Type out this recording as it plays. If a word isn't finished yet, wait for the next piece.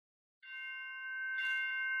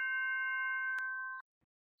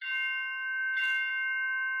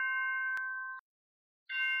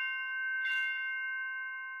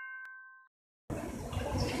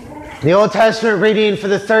The Old Testament reading for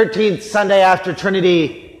the 13th Sunday after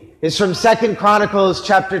Trinity is from 2 Chronicles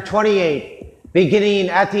chapter 28, beginning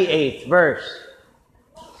at the 8th verse.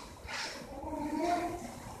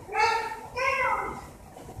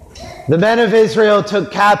 The men of Israel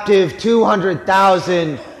took captive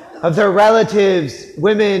 200,000 of their relatives,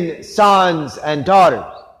 women, sons, and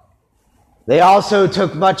daughters. They also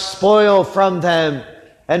took much spoil from them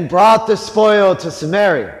and brought the spoil to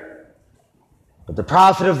Samaria. But the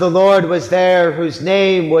prophet of the Lord was there, whose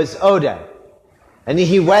name was Oded. And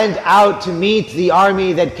he went out to meet the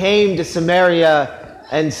army that came to Samaria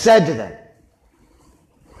and said to them,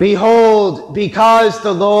 "Behold, because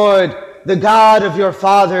the Lord, the God of your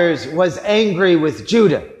fathers, was angry with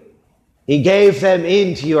Judah, he gave them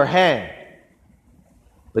into your hand.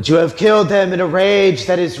 But you have killed them in a rage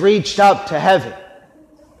that has reached up to heaven.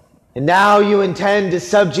 And now you intend to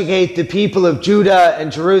subjugate the people of Judah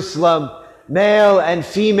and Jerusalem, male and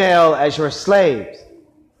female, as your slaves.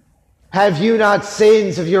 Have you not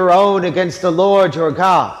sins of your own against the Lord your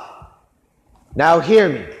God? Now hear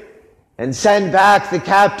me, and send back the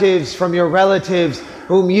captives from your relatives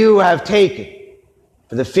whom you have taken,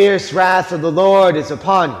 for the fierce wrath of the Lord is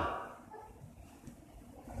upon you."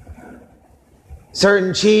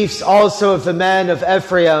 Certain chiefs also of the men of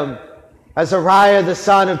Ephraim, Azariah the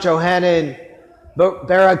son of Johanan,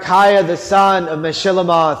 Berechiah the son of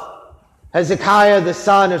Meshillemoth, Hezekiah the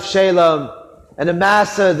son of Shalem, and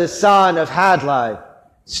Amasa the son of Hadlai,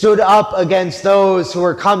 stood up against those who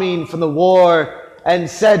were coming from the war and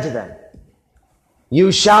said to them,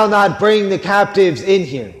 "You shall not bring the captives in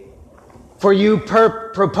here, for you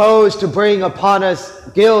propose to bring upon us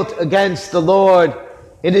guilt against the Lord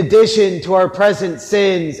in addition to our present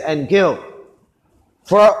sins and guilt.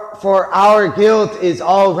 For our guilt is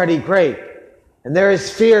already great, and there is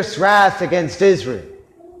fierce wrath against Israel."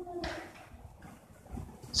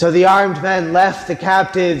 So the armed men left the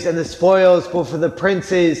captives and the spoils before the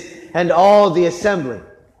princes and all the assembly.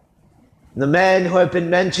 And the men who had been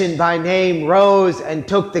mentioned by name rose and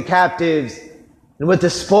took the captives, and with the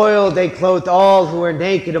spoil they clothed all who were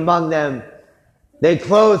naked among them. They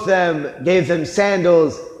clothed them, gave them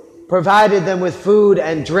sandals, provided them with food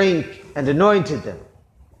and drink, and anointed them.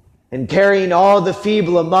 And carrying all the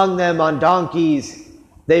feeble among them on donkeys,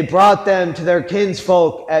 they brought them to their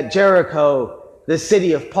kinsfolk at Jericho, the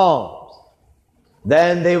city of palms.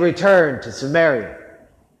 Then they returned to Samaria.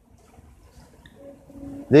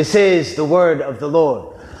 This is the word of the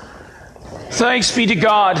Lord. Thanks be to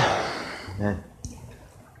God. Amen.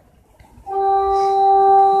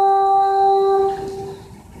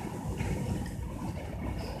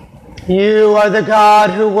 You are the God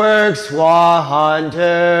who works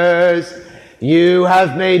wonders. You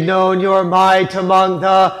have made known your might among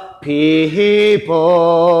the peoples.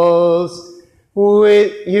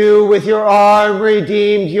 With your arm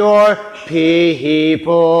redeemed your people,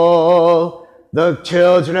 the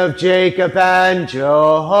children of Jacob and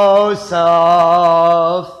Joseph.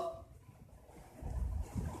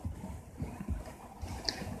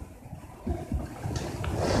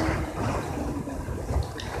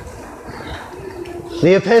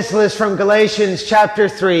 The epistle is from Galatians chapter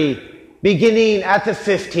 3, beginning at the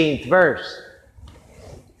 15th verse.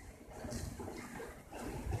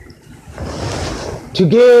 To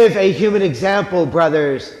give a human example,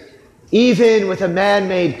 brothers, even with a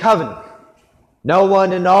man-made covenant, no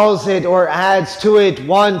one annuls it or adds to it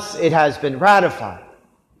once it has been ratified.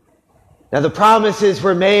 Now the promises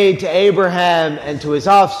were made to Abraham and to his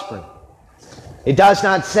offspring. It does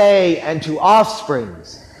not say, "and to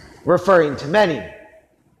offsprings," referring to many,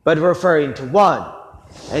 but referring to one,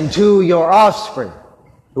 "and to your offspring,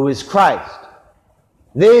 who is Christ."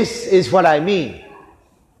 This is what I mean.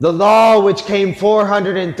 The law, which came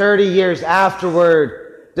 430 years afterward,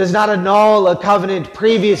 does not annul a covenant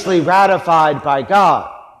previously ratified by God,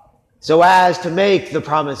 so as to make the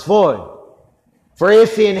promise void. For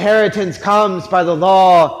if the inheritance comes by the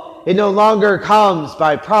law, it no longer comes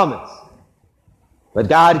by promise. But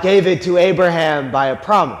God gave it to Abraham by a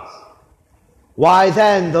promise. Why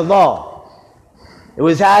then the law? It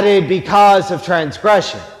was added because of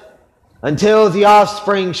transgression, until the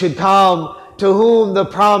offspring should come to whom the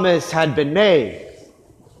promise had been made.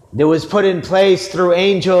 It was put in place through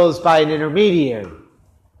angels by an intermediary.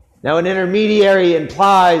 Now an intermediary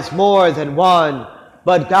implies more than one,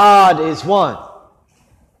 but God is one.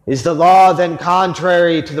 Is the law then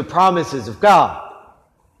contrary to the promises of God?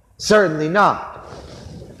 Certainly not.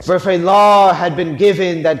 For if a law had been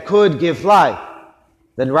given that could give life,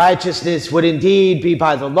 then righteousness would indeed be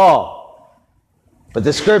by the law. But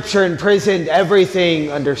the Scripture imprisoned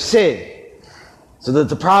everything under sin, so that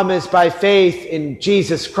the promise by faith in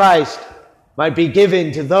Jesus Christ might be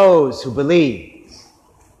given to those who believe.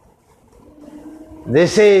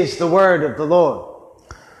 This is the word of the Lord.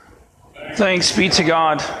 Thanks be to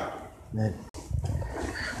God. Amen.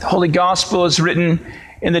 The Holy Gospel is written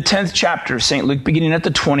in the 10th chapter of St. Luke, beginning at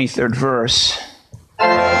the 23rd verse.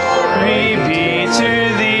 Glory be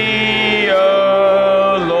to thee,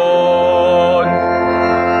 O Lord.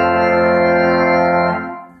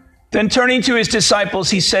 Then turning to his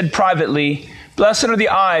disciples, he said privately, "Blessed are the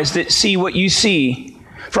eyes that see what you see.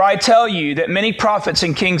 For I tell you that many prophets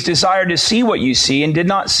and kings desired to see what you see and did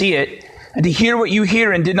not see it, and to hear what you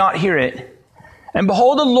hear and did not hear it. And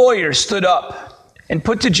behold, a lawyer stood up and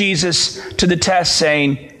put to Jesus to the test,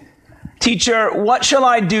 saying, 'Teacher, what shall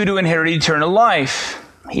I do to inherit eternal life?'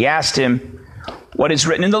 He asked him, 'What is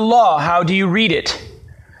written in the law? How do you read it?'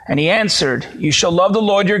 And he answered, 'You shall love the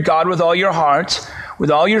Lord your God with all your heart, with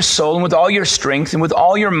all your soul, and with all your strength, and with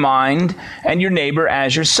all your mind, and your neighbor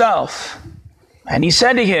as yourself.' And he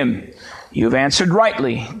said to him, 'You have answered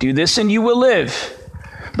rightly. Do this and you will live.'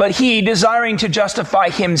 But he, desiring to justify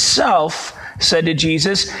himself, said to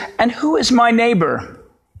Jesus, 'And who is my neighbor?'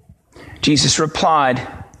 Jesus replied,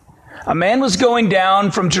 'A man was going down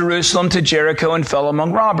from Jerusalem to Jericho and fell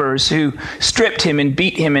among robbers, who stripped him and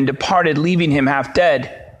beat him and departed, leaving him half dead.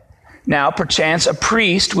 Now, perchance, a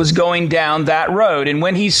priest was going down that road, and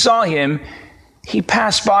when he saw him, he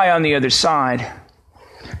passed by on the other side.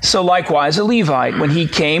 So likewise a Levite, when he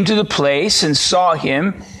came to the place and saw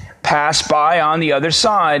him, passed by on the other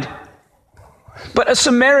side. But a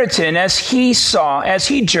Samaritan, as he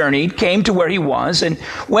journeyed, came to where he was, and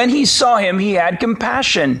when he saw him, he had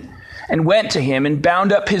compassion, and went to him and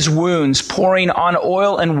bound up his wounds, pouring on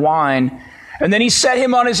oil and wine. And then he set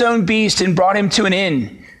him on his own beast and brought him to an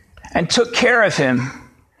inn, and took care of him.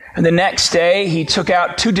 And the next day he took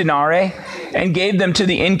out 2 denarii and gave them to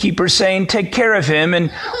the innkeeper, saying, 'Take care of him,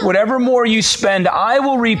 and whatever more you spend, I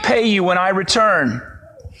will repay you when I return.'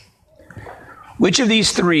 Which of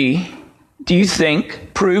these 3 do you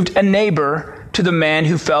think proved a neighbor to the man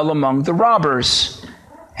who fell among the robbers?"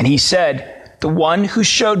 And he said, "The one who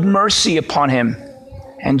showed mercy upon him."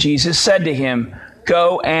 And Jesus said to him,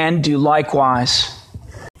 "Go and do likewise."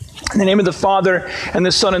 In the name of the Father, and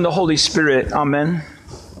the Son, and the Holy Spirit. Amen.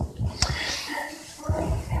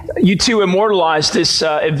 U2 immortalized this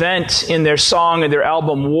event in their song and their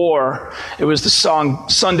album War. It was the song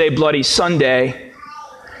Sunday Bloody Sunday.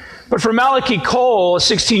 But for Malachi Cole, a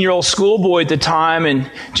 16-year-old schoolboy at the time, in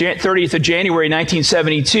 30th of January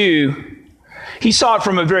 1972, he saw it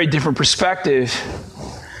from a very different perspective.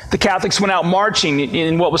 The Catholics went out marching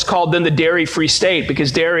in what was called then the Derry Free State,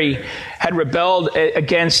 because Derry had rebelled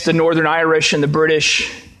against the Northern Irish and the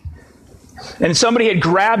British. And somebody had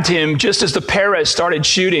grabbed him just as the paras started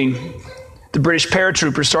shooting. The British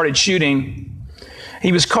paratroopers started shooting.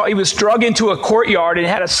 He was drug into a courtyard and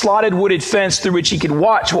had a slotted wooded fence through which he could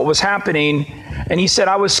watch what was happening. And he said,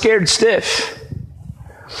 "I was scared stiff."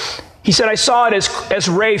 He said, "I saw it as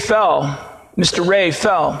Ray fell. Mr. Ray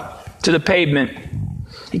fell to the pavement."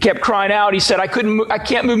 He kept crying out. He said, I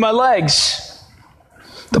can't move my legs."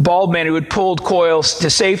 The bald man who had pulled coils to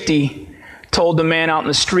safety told the man out in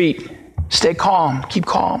the street, "Stay calm, keep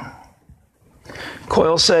calm."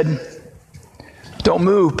 Coyle said, "Don't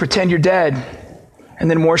move, pretend you're dead." And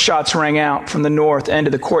then more shots rang out from the north end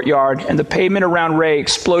of the courtyard, and the pavement around Ray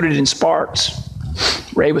exploded in sparks.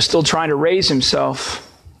 Ray was still trying to raise himself.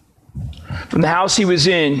 From the house he was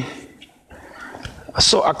in,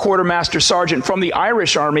 a quartermaster sergeant from the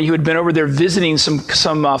Irish army who had been over there visiting some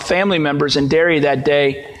family members in Derry that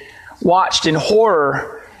day watched in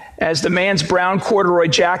horror as the man's brown corduroy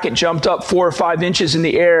jacket jumped up 4 or 5 inches in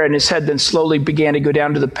the air, and his head then slowly began to go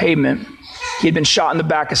down to the pavement. He had been shot in the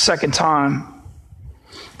back a second time.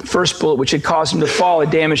 The first bullet, which had caused him to fall, had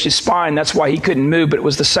damaged his spine. That's why he couldn't move, but it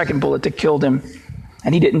was the second bullet that killed him.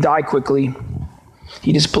 And he didn't die quickly.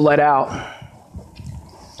 He just bled out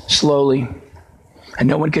slowly, and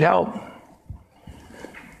no one could help.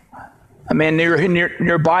 A man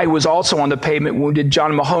nearby who was also on the pavement, wounded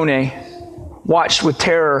John Mahoney, watched with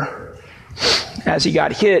terror as he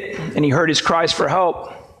got hit, and he heard his cries for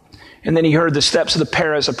help. And then he heard the steps of the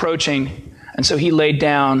paras approaching, and so he laid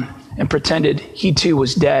down and pretended he too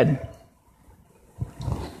was dead.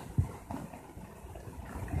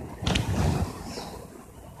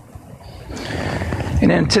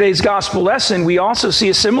 And in today's gospel lesson, we also see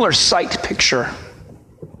a similar sight picture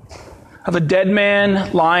of a dead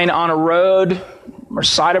man lying on a road or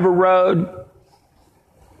side of a road.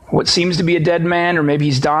 What seems to be a dead man, or maybe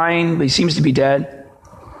he's dying, but he seems to be dead.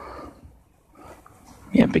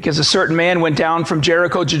 Yeah, because a certain man went down from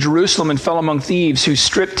Jericho to Jerusalem and fell among thieves who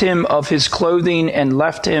stripped him of his clothing and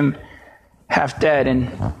left him half dead. And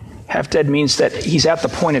half dead means that he's at the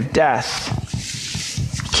point of death.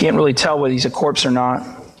 Can't really tell whether he's a corpse or not.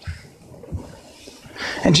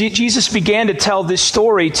 And Jesus began to tell this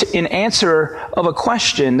story in answer of a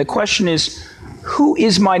question. The question is, who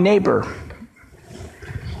is my neighbor?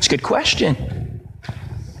 It's a good question.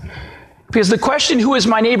 Because the question, who is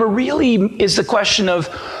my neighbor, really is the question of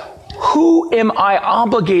who am I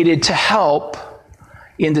obligated to help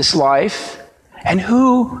in this life, and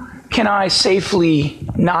who can I safely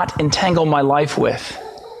not entangle my life with?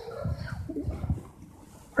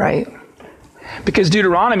 Right? Because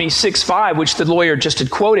Deuteronomy 6:5, which the lawyer just had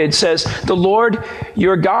quoted, says, "The Lord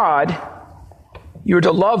your God, you are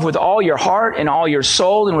to love with all your heart and all your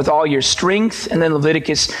soul and with all your strength." And then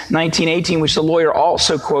Leviticus 19:18, which the lawyer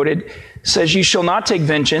also quoted, says, "You shall not take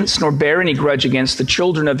vengeance nor bear any grudge against the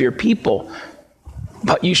children of your people,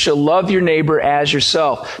 but you shall love your neighbor as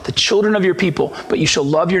yourself." The children of your people, but you shall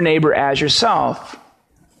love your neighbor as yourself.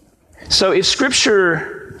 So if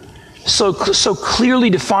Scripture so clearly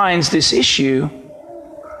defines this issue,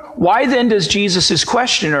 why then does Jesus'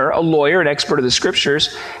 questioner, a lawyer, an expert of the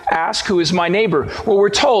Scriptures, ask, "Who is my neighbor?" Well, we're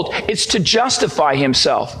told it's to justify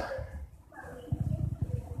himself.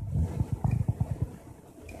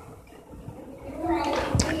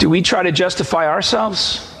 Do we try to justify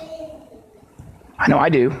ourselves? I know I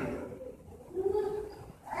do.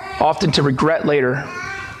 Often to regret later.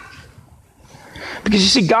 Because you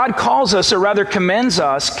see, God calls us, or rather commands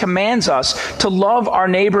us to love our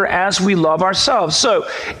neighbor as we love ourselves. So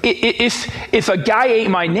if a guy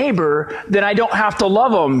ain't my neighbor, then I don't have to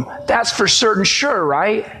love him. That's for certain sure,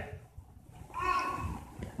 right?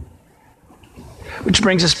 Which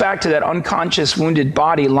brings us back to that unconscious, wounded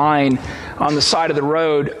body lying on the side of the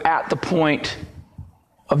road at the point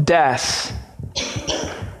of death,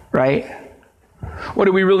 right? What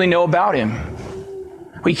do we really know about him?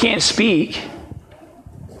 We can't speak.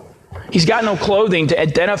 He's got no clothing to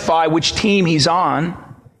identify which team he's on,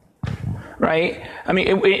 right? I mean,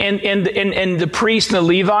 and the priest and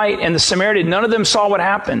the Levite and the Samaritan, none of them saw what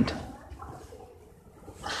happened.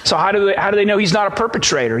 So how do they know he's not a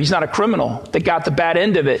perpetrator? He's not a criminal that got the bad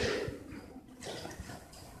end of it?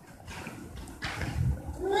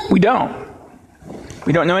 We don't.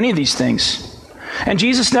 We don't know any of these things. And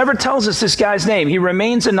Jesus never tells us this guy's name. He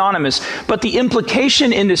remains anonymous. But the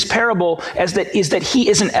implication in this parable is that he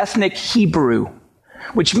is an ethnic Hebrew,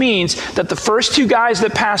 which means that the first two guys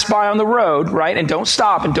that pass by on the road, right, and don't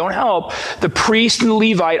stop and don't help, the priest and the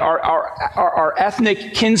Levite are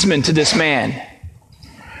ethnic kinsmen to this man.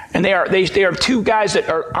 And they are two guys that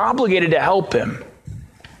are obligated to help him.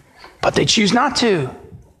 But they choose not to.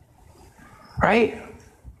 Right?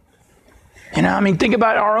 You know, I mean, think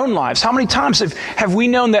about our own lives. How many times have we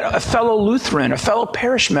known that a fellow Lutheran, a fellow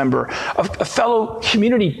parish member, a fellow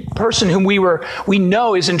community person whom we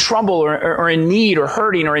know is in trouble or in need or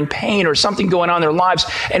hurting or in pain or something going on in their lives,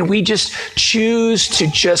 and we just choose to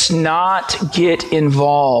just not get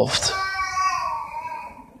involved?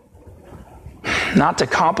 Not to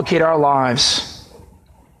complicate our lives.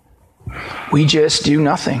 We just do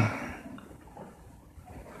nothing.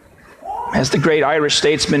 As the great Irish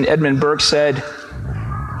statesman Edmund Burke said,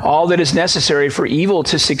 all that is necessary for evil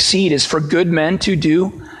to succeed is for good men to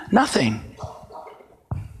do nothing.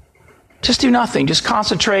 Just do nothing. Just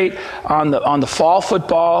concentrate on the fall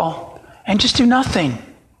football and just do nothing.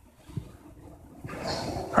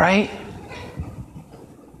 Right?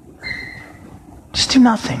 Just do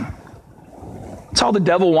nothing. That's all the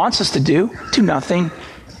devil wants us to do. Do nothing.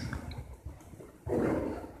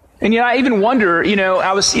 And I even wonder,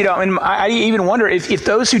 I even wonder if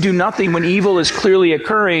those who do nothing when evil is clearly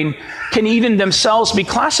occurring can even themselves be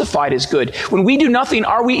classified as good. When we do nothing,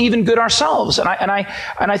 are we even good ourselves? And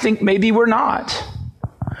I think maybe we're not.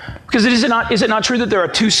 Because is it not true that there are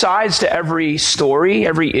two sides to every story,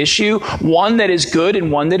 every issue? One that is good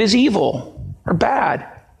and one that is evil or bad.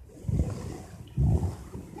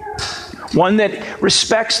 One that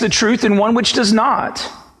respects the truth and one which does not.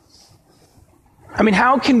 I mean,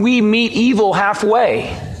 how can we meet evil halfway?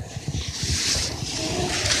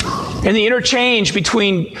 And the interchange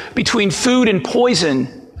between food and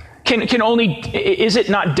poison is it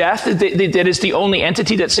not death that is the only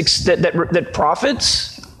entity that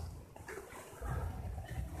profits?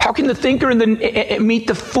 How can the thinker meet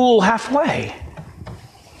the fool halfway?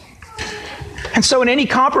 And so in any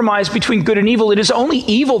compromise between good and evil, it is only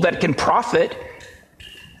evil that can profit.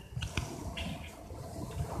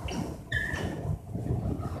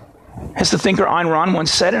 As the thinker Ayn Rand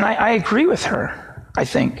once said, and I agree with her, I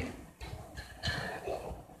think.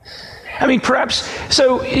 I mean, perhaps,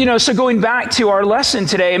 so going back to our lesson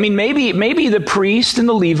today, I mean, maybe the priest and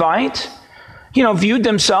the Levite, viewed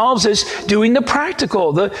themselves as doing the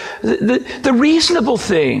practical, the reasonable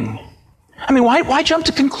thing. I mean, why jump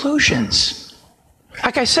to conclusions?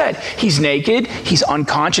 Like I said, he's naked, he's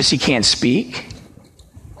unconscious, he can't speak.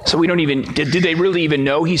 So did they really even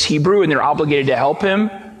know he's Hebrew and they're obligated to help him?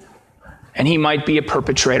 And he might be a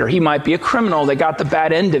perpetrator, he might be a criminal, they got the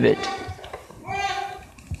bad end of it.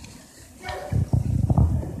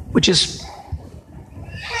 Which is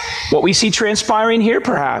what we see transpiring here,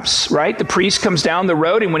 perhaps, right? The priest comes down the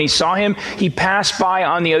road, and when he saw him, he passed by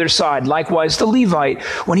on the other side. Likewise, the Levite,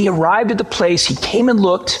 when he arrived at the place, he came and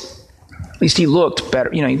looked. At least he looked better.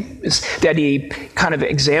 That he kind of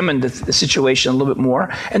examined the situation a little bit more.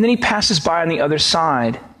 And then he passes by on the other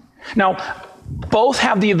side. Now, both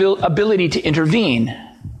have the ability to intervene.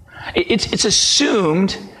 It's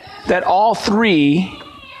assumed that all three,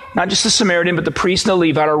 not just the Samaritan, but the priest and the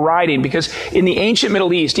Levite, are riding, because in the ancient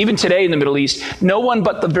Middle East, even today in the Middle East, no one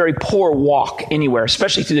but the very poor walk anywhere,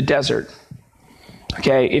 especially through the desert.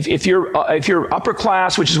 Okay, if you're upper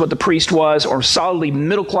class, which is what the priest was, or solidly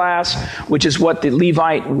middle class, which is what the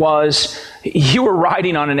Levite was, you were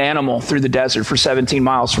riding on an animal through the desert for 17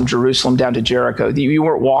 miles from Jerusalem down to Jericho. You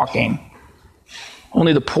weren't walking.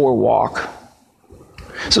 Only the poor walk.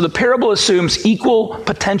 So the parable assumes equal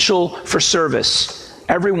potential for service.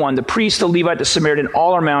 Everyone, the priest, the Levite, the Samaritan,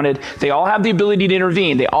 all are mounted. They all have the ability to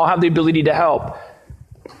intervene. They all have the ability to help.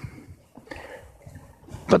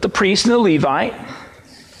 But the priest and the Levite,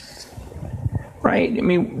 right? I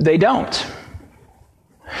mean, they don't.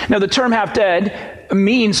 Now, the term half dead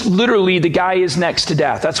means literally the guy is next to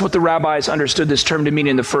death. That's what the rabbis understood this term to mean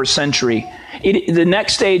in the first century. The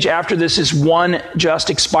next stage after this is one just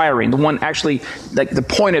expiring, the one actually, like the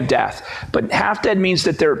point of death. But half dead means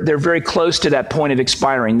that they're very close to that point of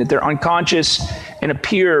expiring, that they're unconscious and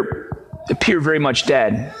appear very much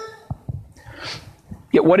dead.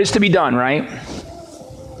 Yet what is to be done, right?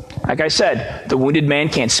 Like I said, the wounded man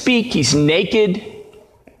can't speak, he's naked,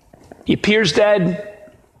 he appears dead.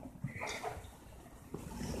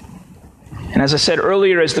 And as I said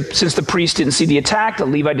earlier, since the priest didn't see the attack, the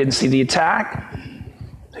Levite didn't see the attack,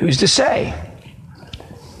 who's to say?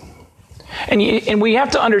 And we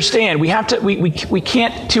have to understand, we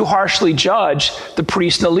can't too harshly judge the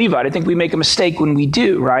priest and the Levite. I think we make a mistake when we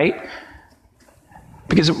do, right?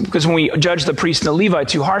 Because when we judge the priest and the Levite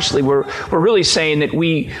too harshly, we're really saying that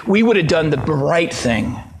we would have done the right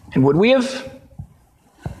thing. And would we have?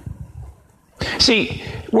 See,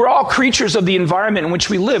 we're all creatures of the environment in which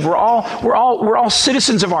we live. We're all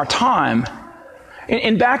citizens of our time.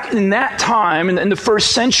 And back in that time, in the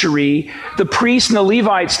first century, the priests and the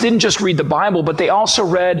Levites didn't just read the Bible, but they also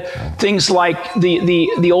read things like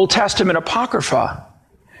the Old Testament Apocrypha.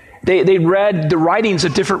 They read the writings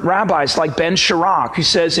of different rabbis like Ben Sirach, who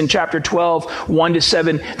says in chapter 12,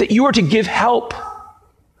 1-7, that you are to give help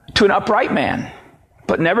to an upright man,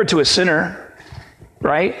 but never to a sinner,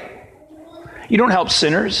 right? You don't help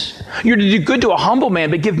sinners. You're to do good to a humble man,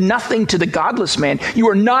 but give nothing to the godless man. You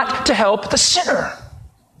are not to help the sinner.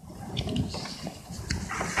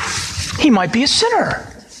 He might be a sinner.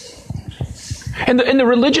 And the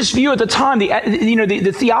religious view at the time,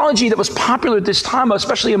 the theology that was popular at this time,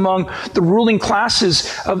 especially among the ruling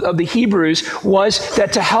classes of the Hebrews, was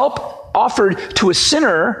that to help offered to a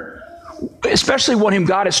sinner, especially one whom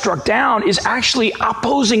God has struck down, is actually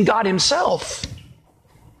opposing God himself.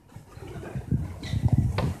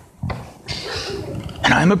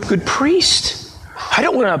 And I'm a good priest. I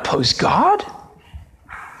don't want to oppose God.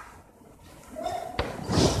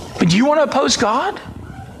 But do you want to oppose God?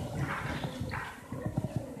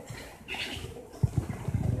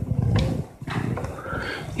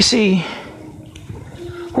 You see,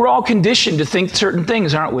 we're all conditioned to think certain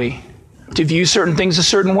things, aren't we? To view certain things a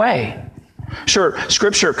certain way. Sure,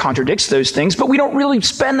 Scripture contradicts those things, but we don't really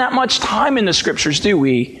spend that much time in the Scriptures, do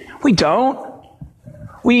we? We don't.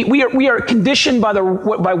 We are conditioned by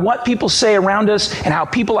what people say around us and how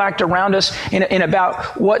people act around us and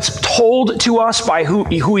about what's told to us by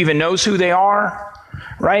who even knows who they are,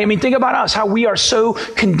 right? I mean, think about us, how we are so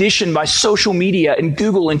conditioned by social media and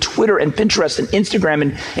Google and Twitter and Pinterest and Instagram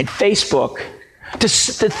and Facebook to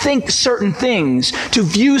think certain things, to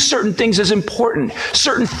view certain things as important,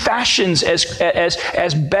 certain fashions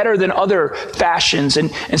as better than other fashions,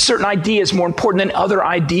 and certain ideas more important than other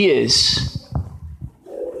ideas.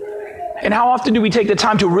 And how often do we take the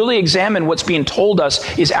time to really examine what's being told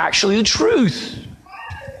us is actually the truth?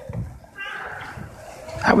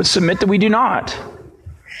 I would submit that we do not.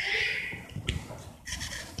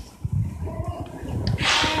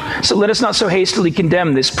 So let us not so hastily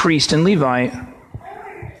condemn this priest and Levite.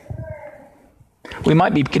 We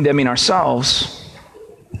might be condemning ourselves,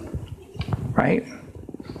 right?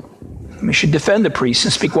 We should defend the priest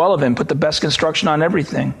and speak well of him, put the best construction on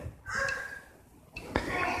everything.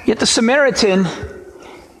 Yet the Samaritan,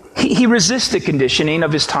 he resists the conditioning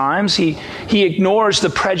of his times. He ignores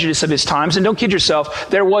the prejudice of his times. And don't kid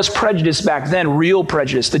yourself, there was prejudice back then, real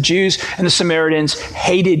prejudice. The Jews and the Samaritans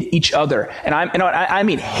hated each other. And I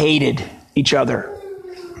mean hated each other.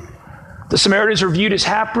 The Samaritans were viewed as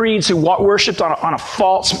half-breeds who worshipped on a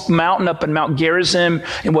false mountain up in Mount Gerizim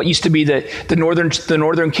in what used to be the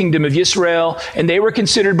northern kingdom of Israel. And they were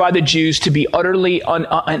considered by the Jews to be utterly and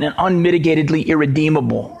unmitigatedly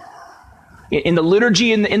irredeemable. In the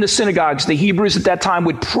liturgy in the synagogues, the Hebrews at that time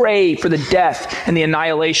would pray for the death and the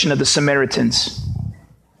annihilation of the Samaritans.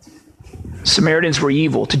 Samaritans were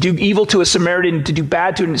evil. To do evil to a Samaritan, to do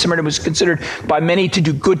bad to a Samaritan was considered by many to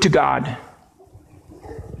do good to God.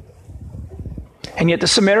 And yet the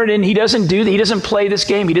Samaritan, he doesn't play this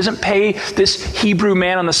game. He doesn't pay this Hebrew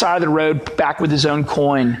man on the side of the road back with his own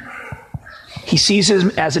coin. He sees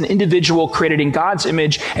him as an individual created in God's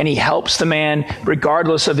image, and he helps the man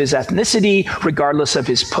regardless of his ethnicity, regardless of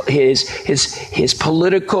his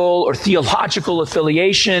political or theological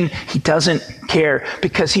affiliation. He doesn't care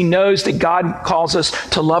because he knows that God calls us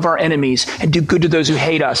to love our enemies and do good to those who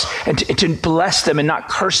hate us and to bless them and not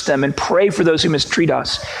curse them and pray for those who mistreat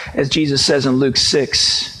us, as Jesus says in Luke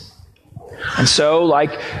 6. And so, like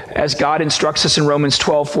as God instructs us in Romans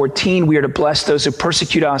 12:14, we are to bless those who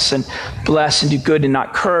persecute us and bless and do good and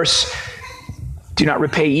not curse. Do not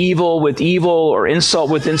repay evil with evil or insult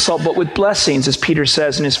with insult, but with blessings, as Peter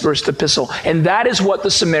says in his first epistle. And that is what the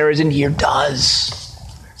Samaritan here does.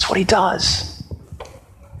 That's what he does.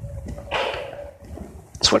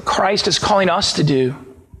 It's what Christ is calling us to do.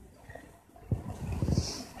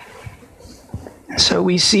 So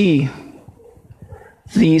we see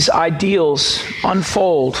these ideals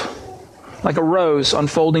unfold like a rose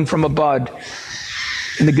unfolding from a bud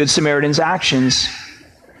in the Good Samaritan's actions.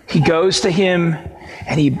 He goes to him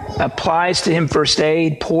and he applies to him first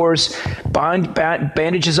aid,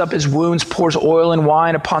 bandages up his wounds, pours oil and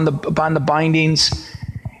wine upon the bindings.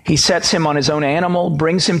 He sets him on his own animal,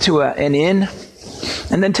 brings him to an inn,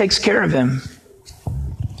 and then takes care of him.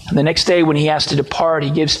 And the next day when he has to depart, he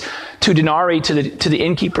gives 2 denarii to the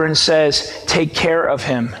innkeeper and says, take care of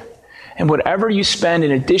him. And whatever you spend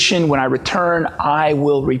in addition, when I return, I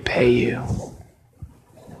will repay you.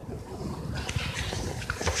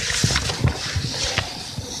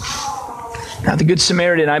 Now, the Good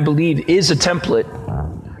Samaritan, I believe, is a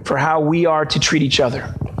template for how we are to treat each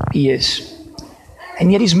other. He is.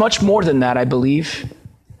 And yet he's much more than that, I believe.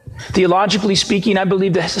 Theologically speaking, I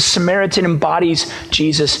believe that the Samaritan embodies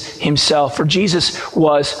Jesus himself. For Jesus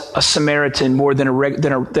was a Samaritan more than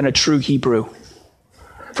a true Hebrew.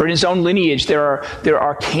 For in his own lineage, there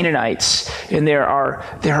are Canaanites and there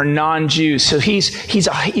are non-Jews. So he's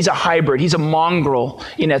a hybrid. He's a mongrel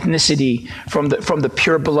in ethnicity from the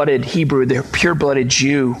pure-blooded Hebrew, the pure-blooded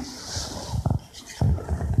Jew.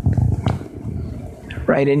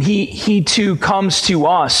 Right? And he too comes to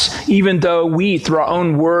us, even though we, through our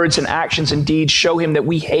own words and actions and deeds, show him that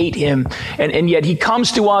we hate him. And yet he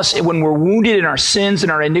comes to us when we're wounded in our sins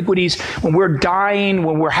and our iniquities, when we're dying,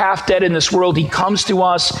 when we're half dead in this world. He comes to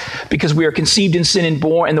us because we are conceived in sin and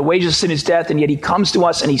born, and the wages of sin is death, and yet he comes to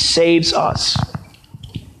us and he saves us.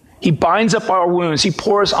 He binds up our wounds. He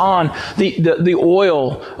pours on the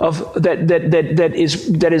oil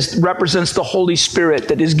that represents the Holy Spirit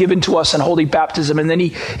that is given to us in holy baptism. And then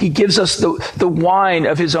he gives us the wine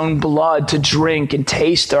of his own blood to drink and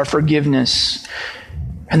taste our forgiveness.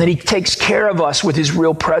 And then he takes care of us with his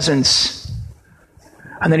real presence.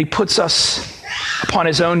 And then he puts us upon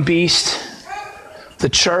his own beast, the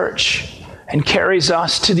church, and carries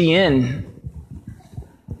us to the inn.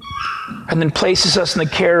 And then places us in the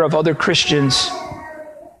care of other Christians,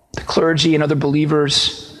 the clergy and other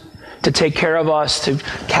believers, to take care of us, to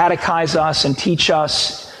catechize us and teach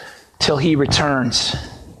us till he returns.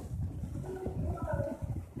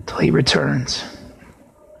 Till he returns.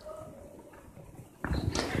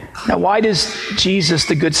 Now, why does Jesus,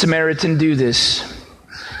 the Good Samaritan, do this?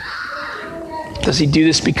 Does he do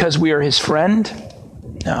this because we are his friend?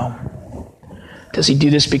 No. Does he do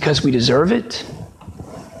this because we deserve it?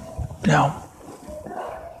 No.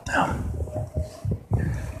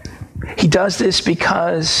 He does this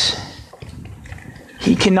because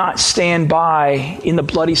he cannot stand by in the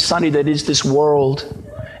bloody Sunday that is this world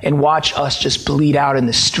and watch us just bleed out in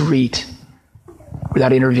the street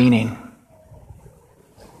without intervening.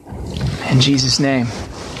 In Jesus' name,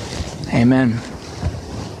 amen.